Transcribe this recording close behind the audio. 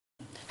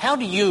How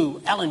do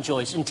you, Alan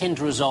Joyce, intend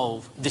to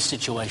resolve this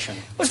situation?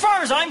 As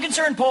far as I'm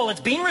concerned, Paul,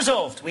 it's been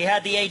resolved. We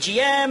had the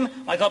AGM,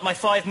 I got my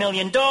 $5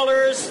 million,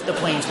 the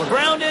planes were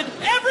grounded,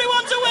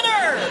 everyone's a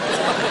winner!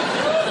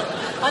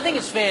 I think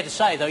it's fair to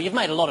say, though, you've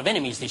made a lot of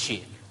enemies this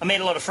year. I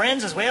made a lot of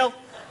friends as well.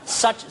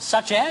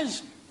 Such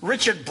as?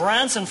 Richard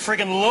Branson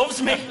friggin'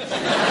 loves me.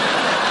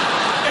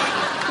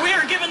 We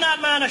are giving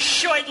that man a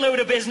shite load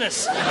of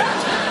business. He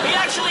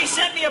actually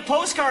sent me a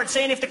postcard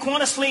saying if the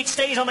Qantas fleet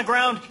stays on the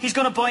ground, he's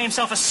going to buy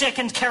himself a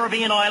second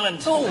Caribbean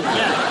island. Oh,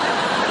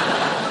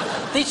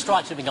 yeah. These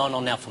strikes have been going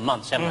on now for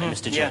months, haven't they,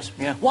 Mr. Joyce?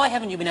 Yeah. Why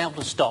haven't you been able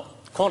to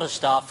stop Qantas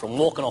staff from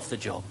walking off the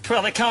job?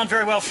 Well, they can't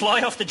very well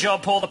fly off the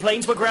job, Paul. The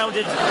planes were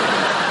grounded.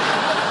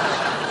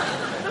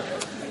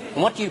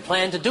 And what do you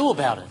plan to do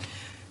about it?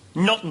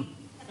 Nothing.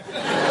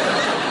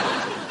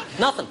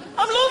 Nothing.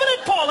 I'm loving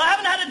it, Paul. I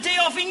haven't had a day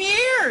off in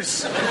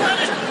years.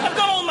 I've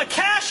got all my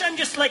cash. I'm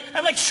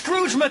like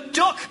Scrooge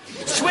McDuck,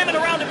 swimming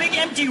around a big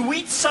empty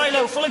wheat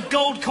silo full of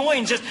gold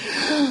coins. Just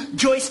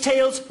Joyce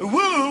Tales,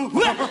 woo!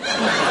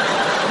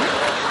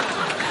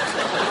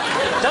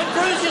 Don't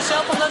bruise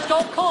yourself on those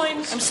gold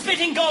coins. I'm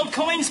spitting gold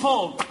coins,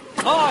 Paul.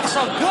 Oh, it's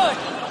so good.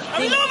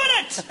 I'm loving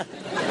it.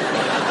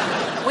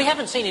 We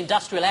haven't seen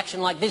industrial action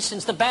like this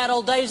since the bad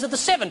old days of the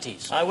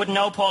 70s. I wouldn't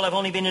know, Paul. I've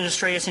only been in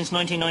Australia since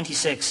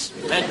 1996.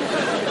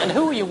 And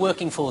who were you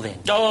working for then?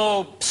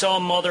 Oh,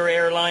 some other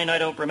airline, I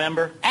don't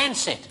remember.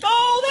 Ansett.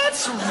 Oh,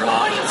 that's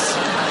right.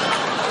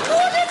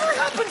 Whatever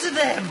happened to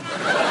them?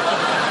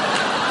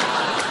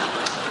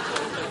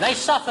 They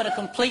suffered a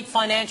complete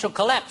financial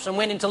collapse and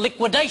went into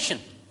liquidation.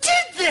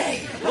 Did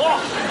they? Oh,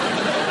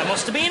 I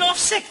must have been off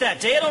sick that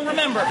day. I don't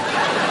remember.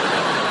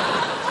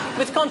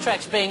 With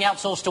contracts being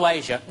outsourced to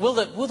Asia, will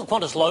the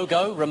Qantas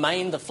logo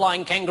remain the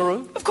flying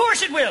kangaroo? Of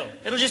course it will.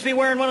 It'll just be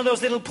wearing one of those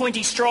little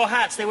pointy straw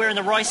hats they wear in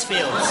the rice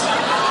fields.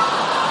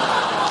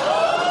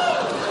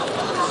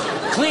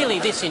 Clearly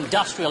this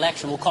industrial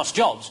action will cost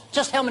jobs.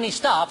 Just how many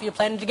staff are you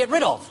planning to get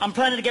rid of? I'm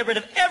planning to get rid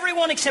of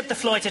everyone except the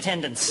flight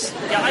attendants.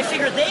 Yeah, I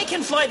figure they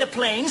can fly the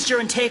planes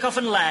during takeoff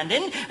and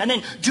landing, and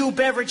then do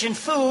beverage and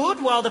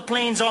food while the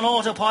plane's on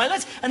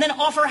autopilot, and then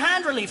offer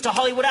hand relief to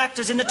Hollywood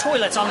actors in the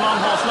toilets on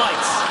long-haul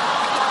flights.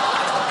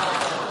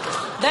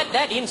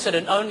 That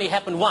incident only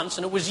happened once,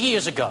 and it was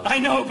years ago. I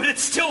know, but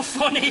it's still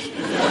funny.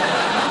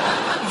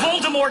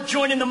 Voldemort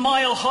joining the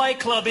Mile High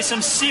Club is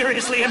some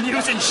seriously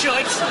amusing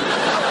shite.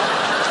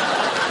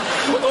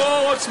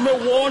 Oh, what's my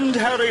wand,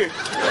 Harry?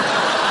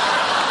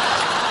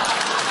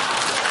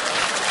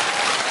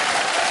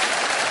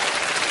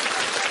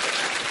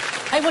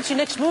 Hey, what's your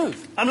next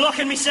move? I'm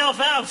locking myself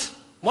out.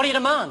 What are your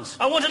demands?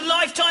 I want a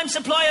lifetime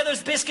supply of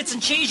those biscuits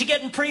and cheese you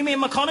get in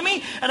premium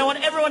economy, and I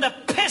want everyone to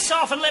piss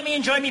off and let me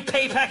enjoy me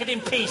pay packet in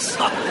peace.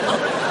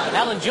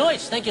 Alan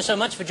Joyce, thank you so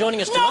much for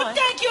joining us tonight. No,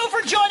 thank you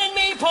for joining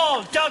me,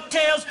 Paul.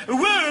 DuckTales,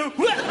 woo!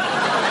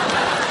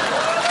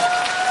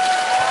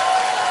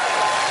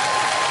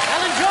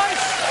 Alan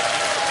Joyce!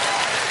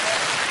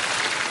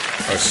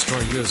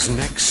 Australia's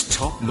next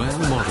top male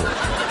model.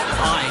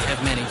 I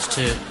have managed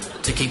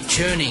to keep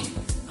churning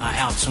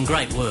out some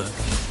great work.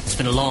 It's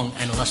been a long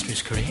and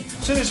illustrious career.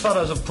 See these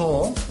photos of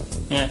Paul?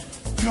 Yeah.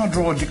 You want to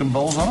draw dick and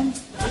balls on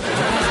them?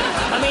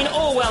 I mean,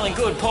 all well and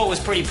good, Paul was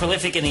pretty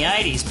prolific in the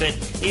 80s, but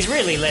he's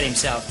really let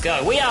himself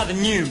go. We are the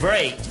new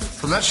breed.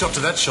 From that shot to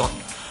that shot,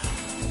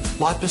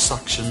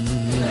 liposuction.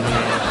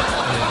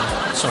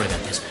 Sorry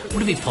about this.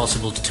 Would it be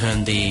possible to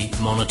turn the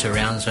monitor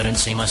around so I don't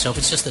see myself?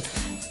 It's just that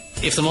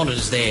if the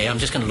monitor's there, I'm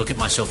just going to look at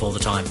myself all the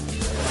time.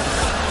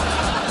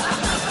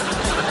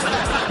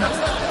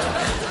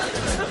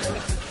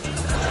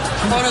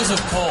 Photos of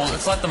Paul,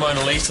 it's like the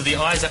Mona Lisa. The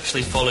eyes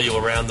actually follow you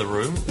around the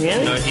room. Really?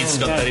 You know, he's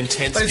got that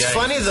intense But it's gaze.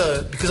 funny,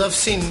 though, because I've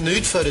seen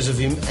nude photos of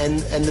him,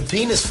 and the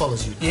penis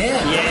follows you. Yeah.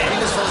 The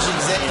penis follows you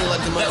exactly like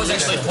the Mona That was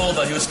Lisa. actually Paul,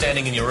 though. He was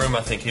standing in your room, I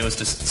think. He was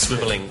just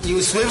swivelling. You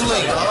were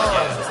swivelling.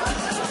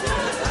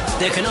 Oh.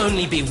 There can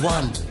only be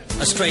one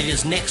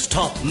Australia's next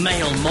top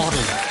male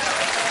model.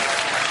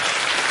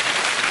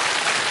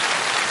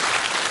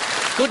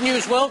 Good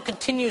News World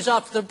continues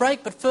after the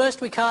break, but first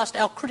we cast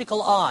our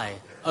critical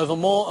eye over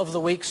more of the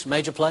week's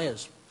major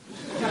players.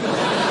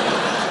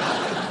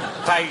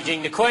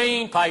 Paging the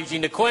Queen,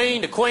 paging the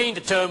Queen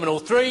to Terminal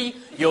 3.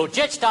 Your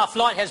Jetstar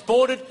flight has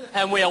boarded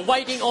and we are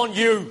waiting on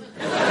you.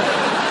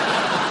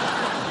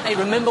 Hey,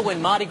 remember when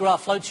Mardi Gras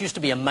floats used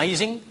to be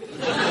amazing?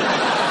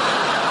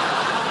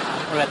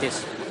 What about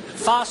this?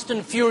 Fast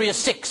and Furious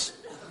 6.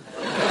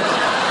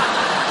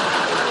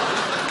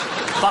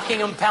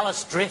 Buckingham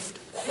Palace Drift.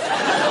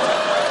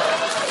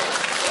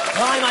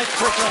 Primate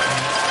Brooklyn.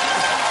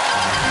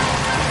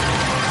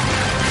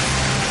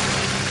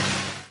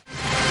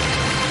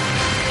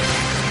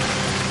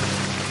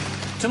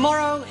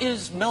 Tomorrow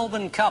is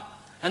Melbourne Cup,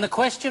 and the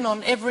question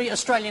on every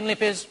Australian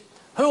lip is,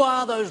 who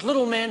are those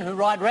little men who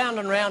ride round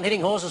and round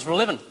hitting horses for a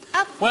living?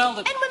 And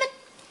women.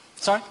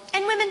 Sorry?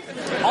 And women.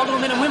 Older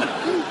men and women?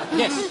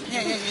 Yes.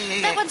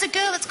 That one's a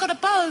girl, it's got a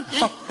bow.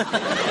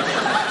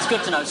 It's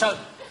good to know. So,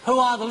 who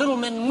are the little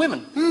men and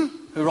women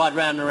who ride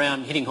round and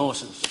round hitting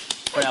horses?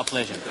 For our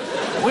pleasure.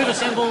 We've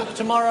assembled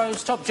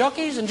tomorrow's top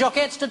jockeys and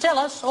jockettes to tell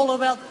us all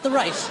about the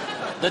race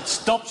that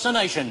stops a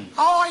nation.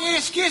 Oh, yeah,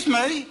 excuse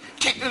me.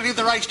 Technically,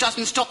 the race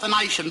doesn't stop the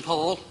nation,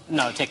 Paul.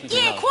 No, technically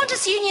Yeah, not.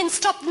 Qantas Union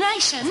stopped the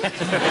nation.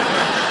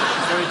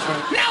 Very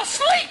true. Now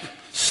sleep!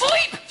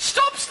 Sleep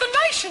stops the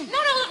nation!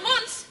 Not all at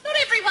once. Not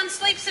everyone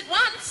sleeps at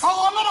once.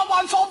 Oh, not at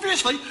once,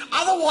 obviously.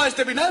 Otherwise,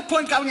 there'd be no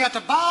point going out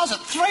to bars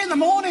at 3 in the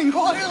morning.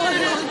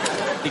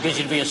 Because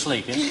you'd be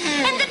asleep, yeah?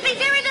 And there'd be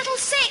very little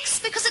sex,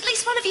 because at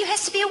least one of you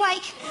has to be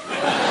awake.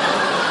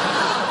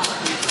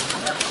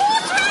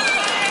 Horse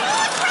race!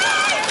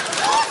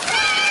 Horse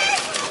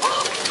race!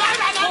 Horse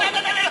race! Oh,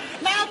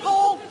 no. Now,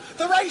 Paul,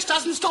 the race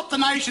doesn't stop the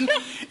nation.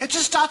 It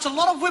just starts a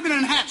lot of women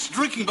in hats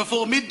drinking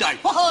before midday.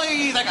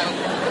 Why, they go...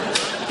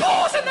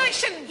 Pause the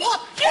nation!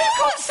 What? You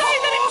could say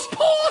that it was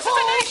pause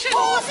the nation!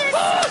 Pauses.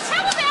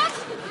 How about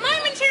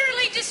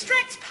momentarily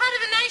distracts part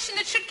of a nation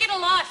that should get a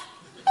life?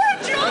 Or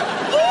a job?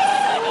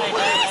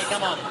 Hey,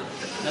 come on.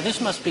 Now, this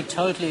must be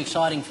totally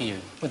exciting for you,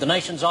 with the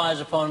nation's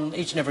eyes upon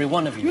each and every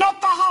one of you. Not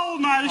the whole Oh,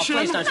 nation!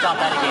 please don't start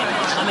that again.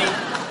 I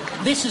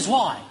mean, this is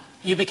why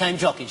you became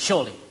jockeys,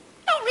 surely.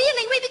 Not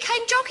really. We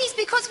became jockeys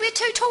because we're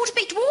too tall to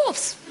be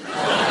dwarfs.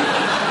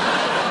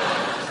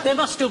 There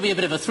must still be a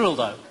bit of a thrill,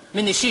 though. I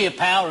mean, the sheer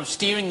power of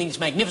steering these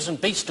magnificent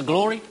beasts to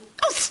glory.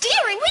 Oh,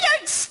 steering? We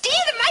don't steer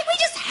them, mate. We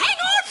just hang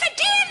on for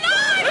dear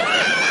life.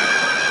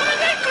 Well,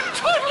 they could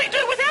totally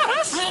do without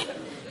us!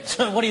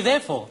 So what are you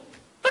there for?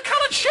 The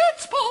coloured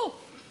shirts, Paul!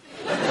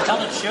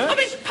 Coloured shirts? I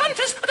mean,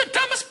 punters are the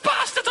dumbest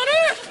bastards on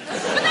earth!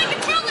 But they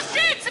can tell the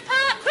shirts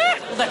apart.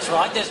 Well, that's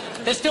right.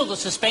 There's still the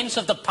suspense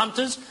of the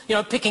punters, you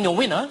know, picking a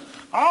winner.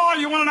 Oh,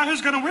 you want to know who's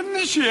going to win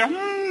this year?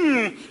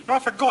 I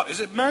forgot. Is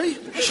it me?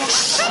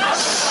 Shut up!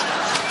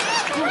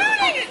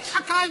 Ruining it!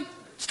 Okay.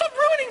 Stop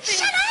ruining things.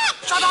 Shut up!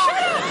 Shut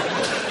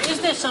up! Is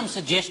there some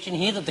suggestion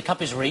here that the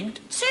cup is rigged?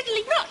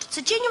 Certainly not. It's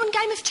a genuine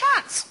game of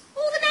chance.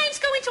 All the names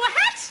go into a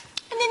hat,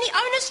 and then the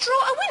owners draw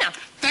a winner.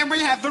 Then we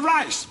have the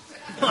race.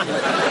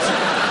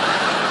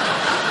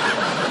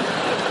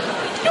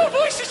 Your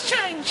voice has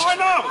changed. I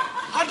know.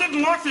 I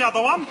didn't like the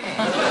other one.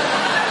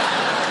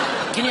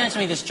 Can you answer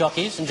me this,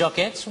 jockeys and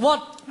jockettes?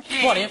 What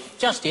if,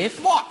 just if,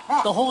 What?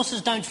 the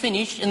horses don't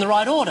finish in the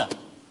right order?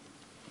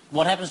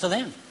 What happens to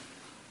them?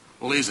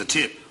 Well, here's a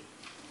tip.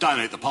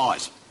 Don't eat the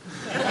pies.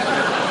 Jockeys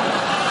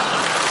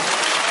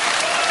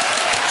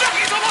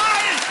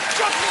away!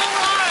 Jockeys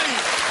away!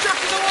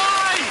 Jockeys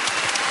away!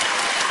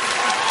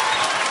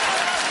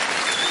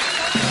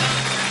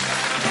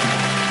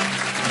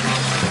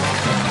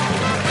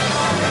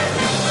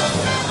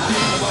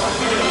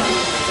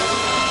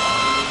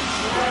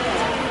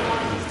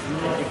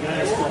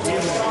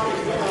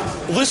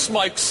 This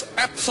makes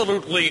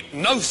absolutely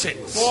no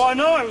sense. Well, I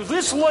know.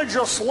 This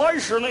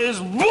legislation is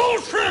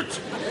bullshit.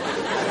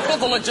 Not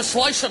the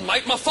legislation,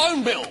 mate, my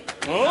phone bill.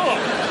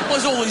 Oh.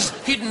 There's all these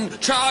hidden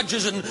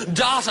charges and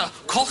data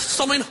costs.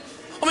 I mean,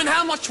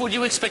 how much would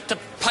you expect to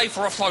pay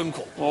for a phone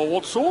call? Well,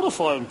 what sort of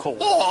phone call?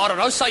 Oh, I don't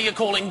know, say you're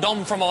calling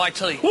Dom from IT.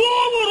 Why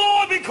would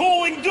I be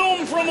calling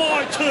Dom from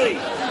IT?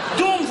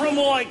 Dom from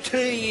IT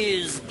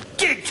is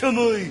dead to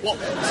me. Well,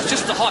 it's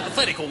just a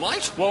hypothetical,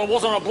 mate. Well, it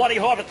wasn't a bloody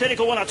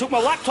hypothetical when I took my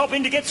laptop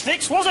in to get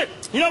fixed, was it?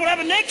 You know what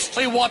happened next?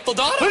 He wiped the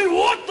data. He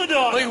wiped the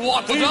data. He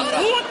wiped the data.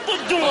 He wiped the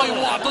data. He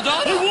wiped the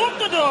data. He wiped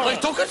the data. He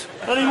took it.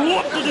 And he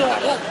wiped the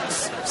data. Well,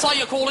 say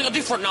you're calling a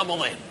different number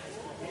then.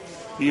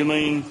 You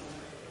mean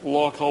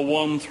like a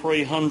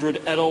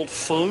 1-300 adult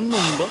phone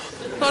number?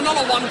 No, not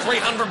a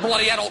 1-300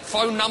 bloody adult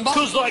phone number.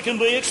 Because they can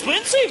be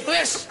expensive.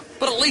 Yes,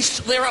 but at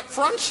least they're up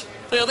front.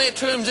 Their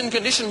terms and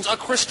conditions are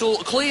crystal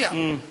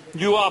clear.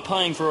 You are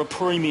paying for a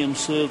premium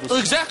service.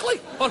 Exactly.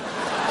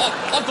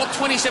 I've got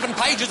 27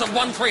 pages of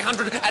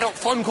 1-300 adult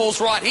phone calls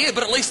right here,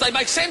 but at least they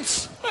make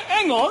sense.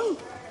 Hang on.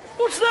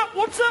 What's that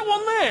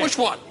one there? Which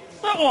one?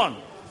 That one.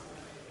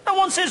 That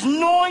one says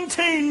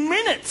 19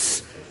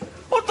 minutes.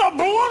 What the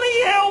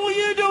bloody hell were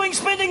you doing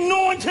spending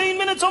 19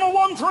 minutes on a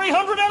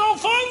 1-300 adult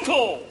phone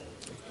call?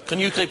 Can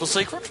you keep a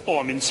secret? Oh,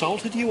 I'm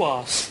insulted you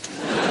asked.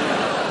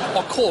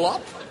 I'll call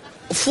up,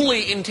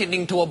 fully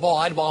intending to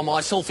abide by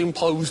my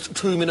self-imposed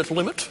 2-minute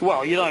limit.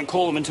 Well, you don't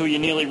call them until you're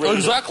nearly ready.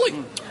 Exactly.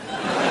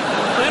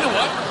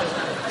 Anyway,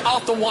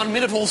 after 1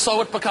 minute or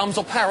so, it becomes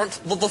apparent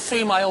that the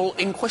female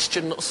in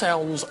question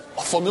sounds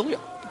familiar.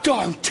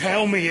 Don't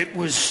tell me it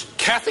was...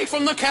 Kathy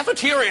from the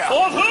cafeteria.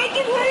 I've heard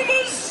the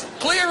rumours.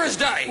 Clear as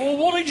day. Well,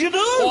 what did you do?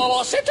 Well,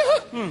 I said to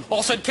her,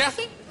 I said,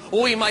 Kathy,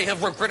 we may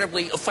have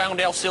regrettably found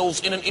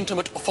ourselves in an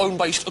intimate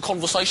phone-based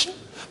conversation,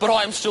 but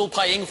I am still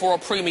paying for a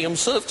premium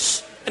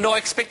service, and I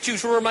expect you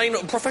to remain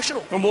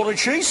professional. And what did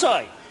she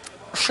say?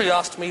 She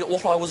asked me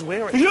what I was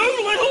wearing. You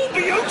little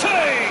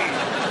beauty!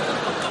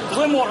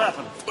 Then what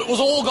happened? It was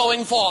all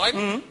going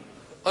fine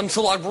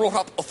until I brought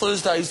up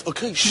Thursday's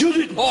quiche. You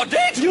didn't. I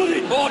did. You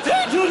didn't. I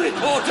did. You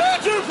didn't. I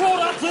did. You brought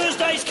up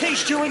Thursday's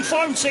quiche during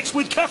phone sex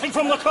with Kathy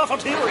from the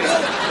cafeteria.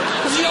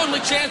 It was the only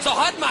chance I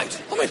had,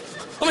 mate. I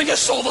mean, you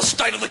saw the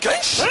state of the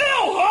quiche.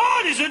 How hard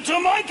What is it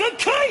to make a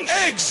quiche?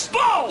 Eggs.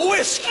 Bowl.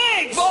 Whisk.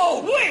 Eggs.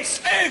 Bowl.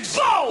 Whisk. Eggs.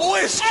 Bowl.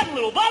 Whisk. Add a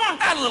little butter.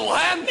 Add a little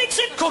ham. Mix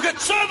it. Cook it.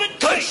 Serve it.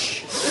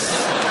 Quiche.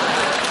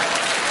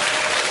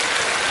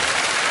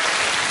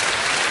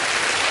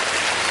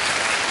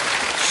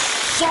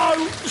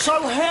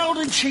 So how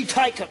did she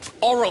take it?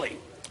 Orally.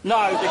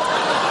 No.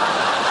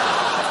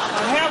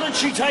 How did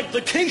she take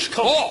the quiche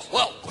course? Oh,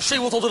 well, she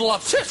was a little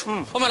upset. I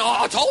mean,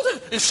 I told her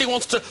if she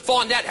wants to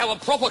find out how a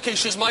proper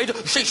quiche is made,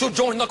 she should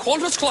join the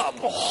Qantas Club.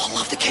 Oh, I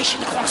love the quiche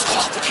in the Qantas. I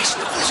love the quiche in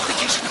the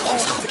Qantas. I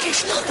love the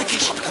quiche in the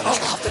Qantas. I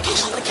love the quiche. I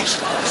love the quiche. I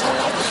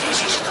love the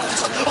quiche.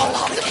 I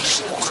love the quiche.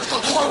 I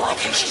love the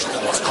quiche. I love the quiche. I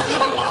love the quiche. I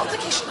love the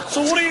quiche.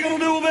 So what are you going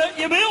to do about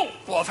your bill?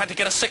 Well, I've had to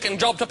get a second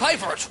job to pay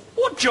for it.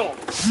 What job?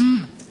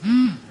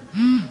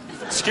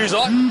 Excuse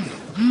me.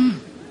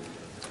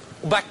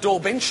 Backdoor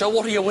bencher,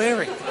 what are you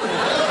wearing?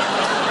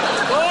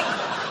 What?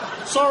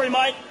 Sorry,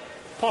 mate.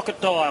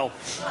 Pocket dial.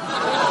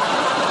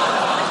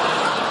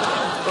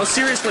 Oh,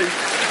 seriously.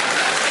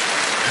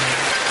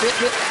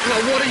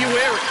 What are you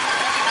wearing?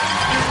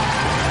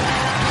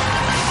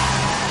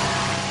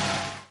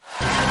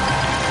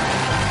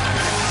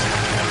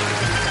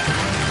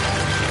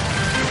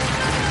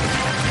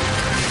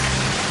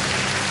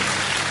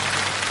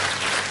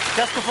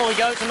 Just before we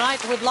go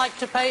tonight, we'd like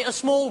to pay a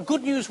small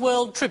Good News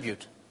World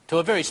tribute to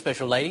a very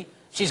special lady.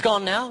 She's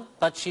gone now,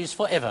 but she's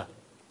forever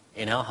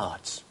in our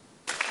hearts.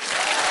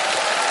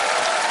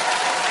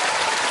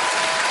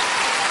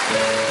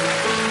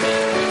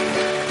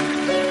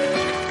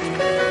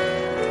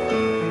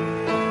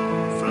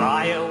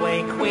 Fly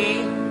away,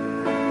 Queen.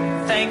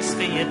 Thanks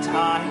for your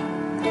time.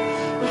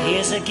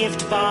 Here's a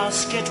gift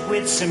basket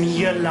with some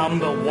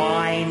Yalumba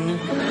wine.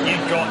 You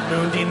got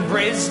moved in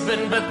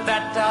Brisbane, but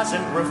that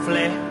doesn't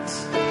reflect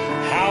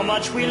how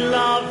much we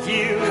love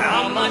you,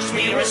 how much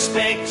we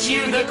respect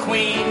you, the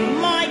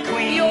Queen, my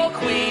Queen, your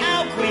Queen,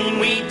 our Queen.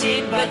 We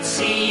did but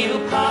see you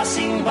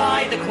passing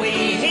by, the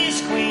Queen,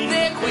 his Queen,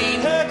 their Queen,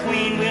 her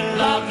Queen. We'll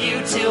love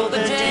you till the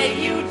day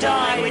you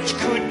die, which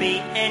could be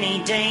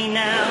any day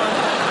now.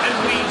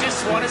 And we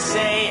just want to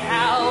say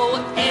how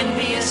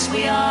envious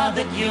we are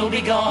that you'll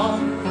be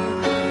gone.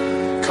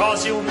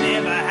 'Cause you'll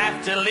never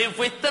have to live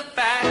with the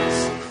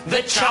fact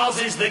that Charles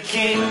is the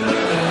king.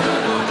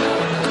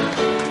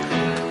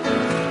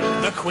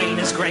 The Queen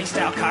has graced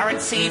our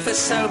currency for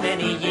so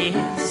many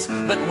years,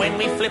 but when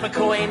we flip a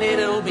coin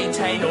it'll be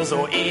tails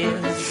or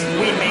ears.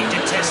 We may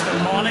detest the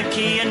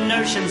monarchy and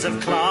notions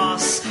of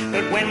class,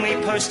 but when we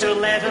post a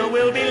letter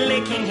we'll be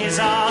licking his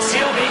ass.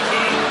 He'll be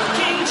king,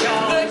 King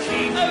Charles, the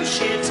king. Oh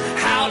shit,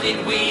 how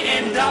did we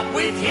end up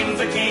with him,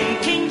 the king?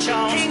 King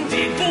Charles, king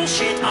did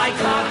bullshit. I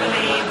can't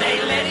believe they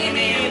let him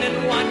in,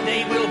 and one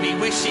day we'll be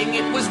wishing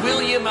it was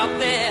William up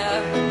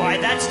there. By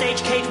that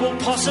stage Kate will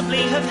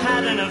possibly have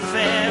had an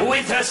affair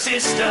with her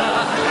sister,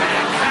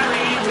 and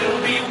Harry will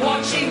be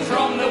watching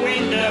from the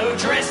window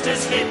dressed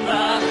as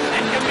Hitler,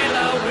 and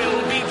Camilla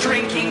will be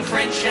drinking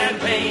French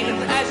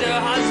champagne as her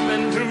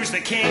husband, who's the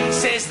king,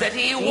 says that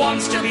he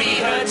wants to be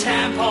her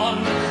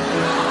tampon.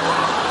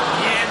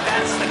 Yeah,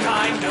 that's the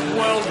kind of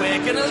world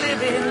we're gonna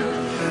live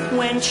in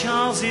when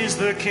Charles is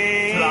the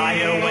king. Fly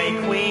away,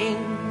 Queen.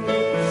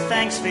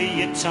 Thanks for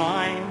your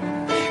time.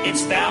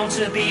 It's bound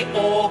to be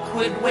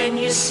awkward when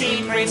you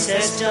see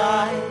Princess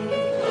Di.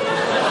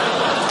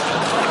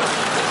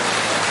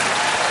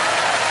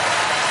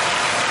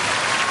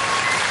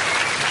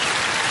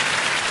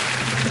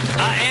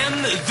 I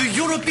am the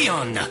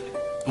European.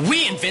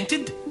 We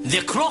invented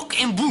the croque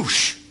and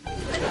bouche.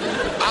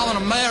 I'm an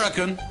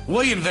American.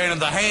 We invented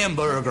the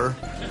hamburger.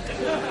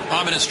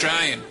 I'm an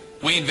Australian.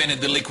 We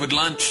invented the liquid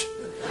lunch.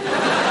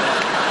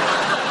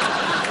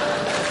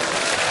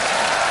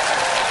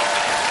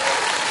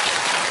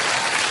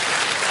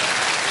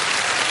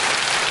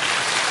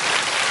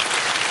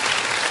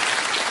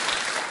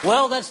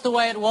 Well, that's the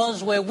way it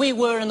was where we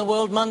were in the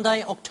world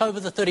Monday, October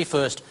the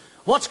 31st.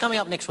 What's coming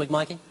up next week,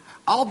 Mikey?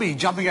 I'll be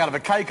jumping out of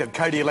a cake at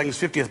Katie Lang's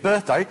 50th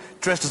birthday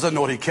dressed as a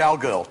naughty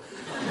cowgirl.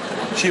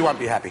 She won't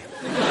be happy.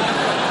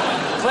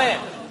 Claire?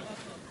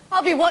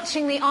 I'll be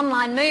watching the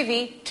online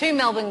movie 2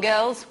 Melbourne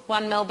Girls,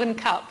 1 Melbourne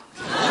Cup.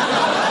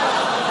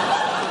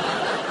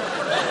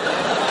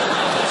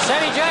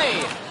 Sammy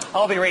J?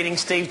 I'll be reading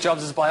Steve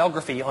Jobs'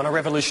 biography on a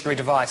revolutionary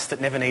device that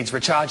never needs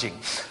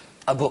recharging.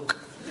 A book.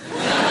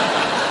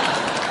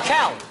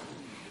 Cal?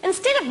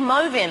 Instead of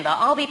Movember,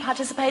 I'll be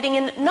participating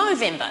in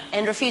November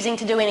and refusing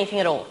to do anything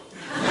at all.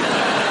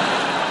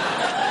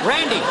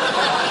 Randy?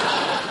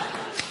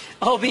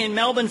 I'll be in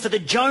Melbourne for the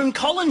Joan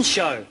Collins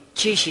show.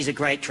 Gee, she's a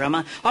great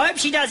drummer. I hope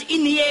she does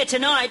In the Air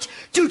Tonight.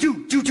 Do.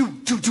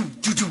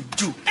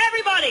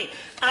 Everybody!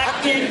 I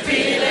can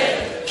feel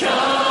it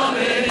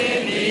coming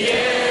in the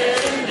air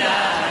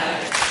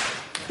tonight.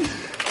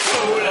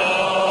 Hold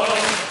on.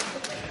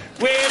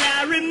 Well,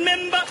 I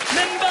remember.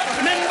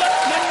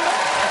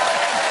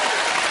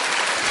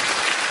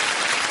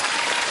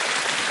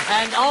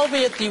 And I'll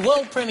be at the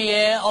world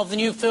premiere of the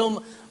new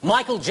film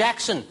Michael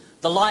Jackson,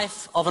 The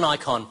Life of an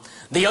Icon.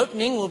 The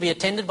opening will be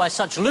attended by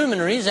such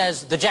luminaries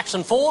as the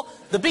Jackson 4,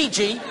 the Bee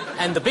Gee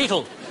and the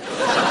Beatle.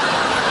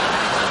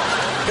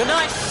 Good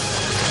night.